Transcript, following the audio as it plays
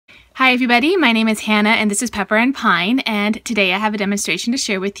Hi everybody, my name is Hannah and this is Pepper and Pine, and today I have a demonstration to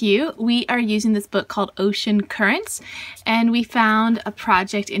share with you. We are using this book called Ocean Currents, and we found a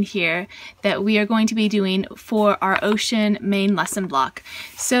project in here that we are going to be doing for our ocean main lesson block.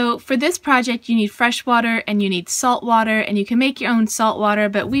 So for this project you need fresh water and you need salt water, and you can make your own salt water,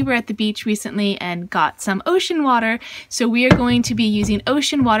 but we were at the beach recently and got some ocean water, so we are going to be using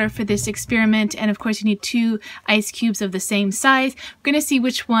ocean water for this experiment. And of course you need 2 ice cubes of the same size. We're going to see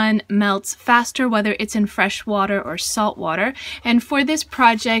which one melts faster, whether it's in fresh water or salt water. And for this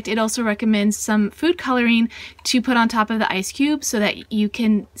project, it also recommends some food coloring to put on top of the ice cube so that you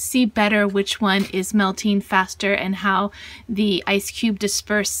can see better which one is melting faster and how the ice cube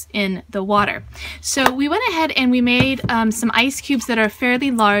disperses in the water. So we went ahead and we made some ice cubes that are fairly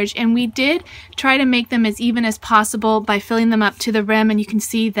large, and we did try to make them as even as possible by filling them up to the rim, and you can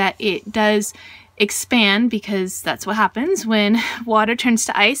see that it does expand because that's what happens when water turns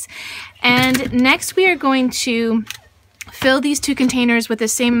to ice. And next we are going to fill these 2 containers with the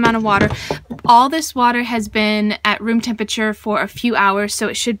same amount of water. All this water has been at room temperature for a few hours, so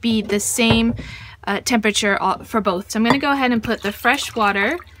it should be the same temperature for both. So I'm going to go ahead and put the fresh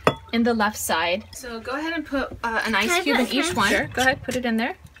water in the left side. So go ahead and put an ice cube in each one. Sure. Go ahead, put it in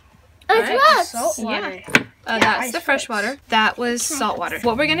there. Salt water. Yeah. That's the fresh water. That was salt water.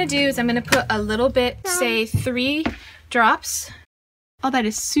 What we're gonna do is I'm gonna put a little bit, say 3 drops. Oh, that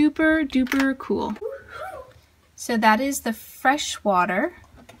is super duper cool. So that is the fresh water.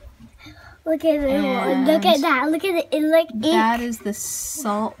 Look at it. Look at that. Look at it. It's like ink. That is the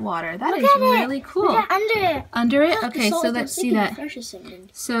salt water. That is really cool. Look at under it. Under it? Okay, so let's see that.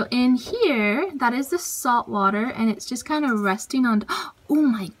 So in here, that is the salt water, and it's just kind of resting on. Oh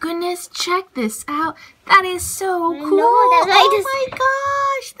my goodness, check this out. That is so cool. Oh my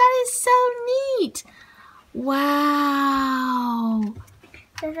gosh, that is so neat. Wow.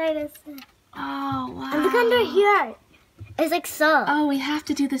 Oh, wow. And look under here. It's like salt. Oh, we have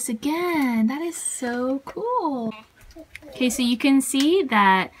to do this again. That is so cool. Okay, so you can see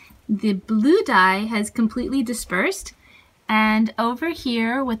that the blue dye has completely dispersed. And over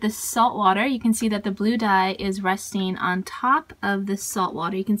here with the salt water, you can see that the blue dye is resting on top of the salt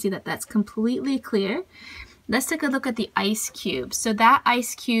water. You can see that that's completely clear. Let's take a look at the ice cube. So that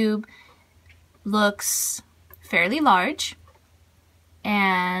ice cube looks fairly large,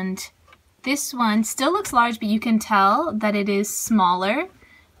 and this one still looks large, but you can tell that it is smaller.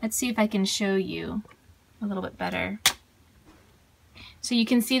 Let's see if I can show you a little bit better. So you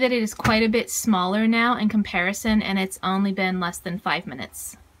can see that it is quite a bit smaller now in comparison, and it's only been less than 5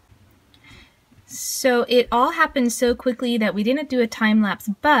 minutes. So it all happened so quickly that we didn't do a time lapse,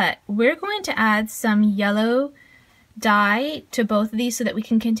 but we're going to add some yellow dye to both of these so that we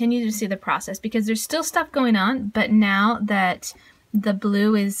can continue to see the process, because there's still stuff going on, but now that the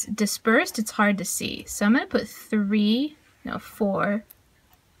blue is dispersed, it's hard to see. So I'm going to put 4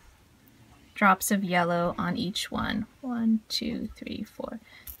 drops of yellow on each one. 1, 2, 3, 4,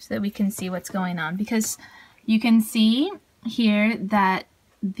 so that we can see what's going on, because you can see here that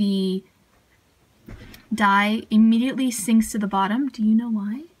the dye immediately sinks to the bottom. Do you know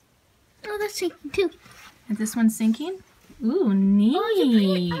why? Oh, that's sinking too. Is this one sinking? Ooh, neat.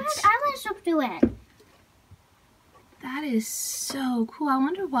 Oh, I want to do it. That is so cool. I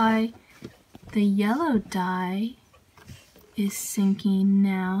wonder why the yellow dye is sinking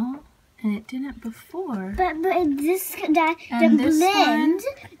now and it didn't before. But this dye didn't blend,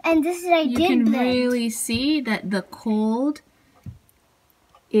 and this dye did blend. You can really see that the cold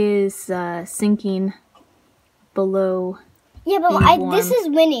is sinking below. Yeah, but this is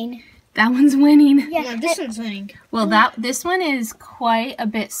winning. That one's winning. Yeah, this one's winning. Well, this one is quite a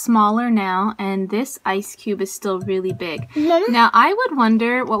bit smaller now, and this ice cube is still really big. Mama? Now, I would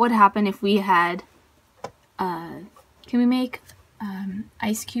wonder what would happen if we had, can we make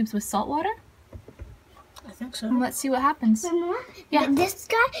ice cubes with salt water? I think so. Let's see what happens. Mama? Yeah. This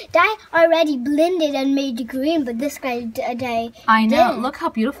dye already blended and made green, but this dye I know. didn't. Look how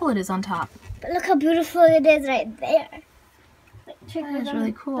beautiful it is on top. But look how beautiful it is right there. That is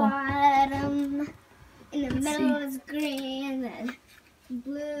really cool. Bottom, in the middle is green, and then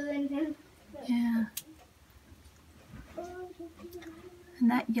blue, and then yeah.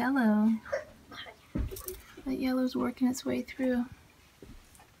 And that yellow's working its way through.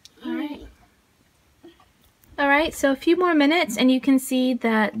 All right, so a few more minutes, and you can see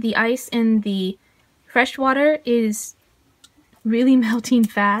that the ice in the fresh water is really melting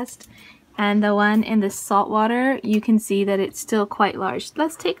fast. And the one in the salt water, you can see that it's still quite large.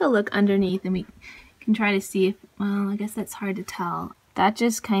 Let's take a look underneath and we can try to see if, well, I guess that's hard to tell. That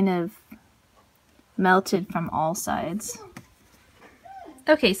just kind of melted from all sides.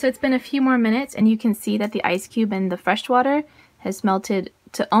 Okay, so it's been a few more minutes and you can see that the ice cube in the freshwater has melted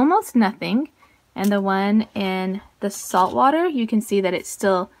to almost nothing, and the one in the saltwater, you can see that it's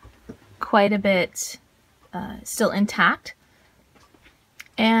still quite a bit still intact.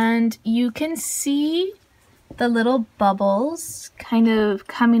 And you can see the little bubbles kind of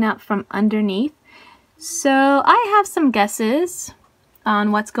coming up from underneath. So I have some guesses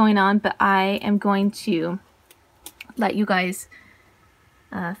on what's going on, but I am going to let you guys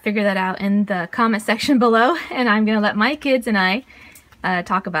figure that out in the comment section below, and I'm going to let my kids and I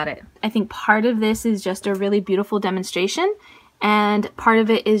talk about it. I think part of this is just a really beautiful demonstration, and part of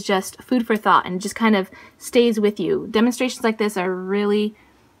it is just food for thought and just kind of stays with you. Demonstrations like this are really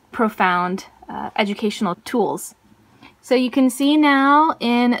profound educational tools. So you can see now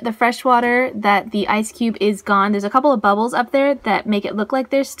in the freshwater that the ice cube is gone. There's a couple of bubbles up there that make it look like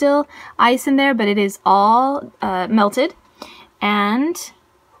there's still ice in there, but it is all melted. And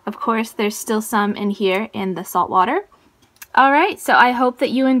of course there's still some in here in the salt water. Alright, so I hope that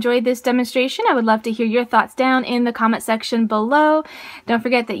you enjoyed this demonstration. I would love to hear your thoughts down in the comment section below. Don't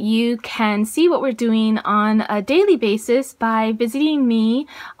forget that you can see what we're doing on a daily basis by visiting me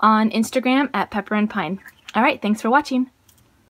on Instagram at Pepper and Pine. Alright, thanks for watching.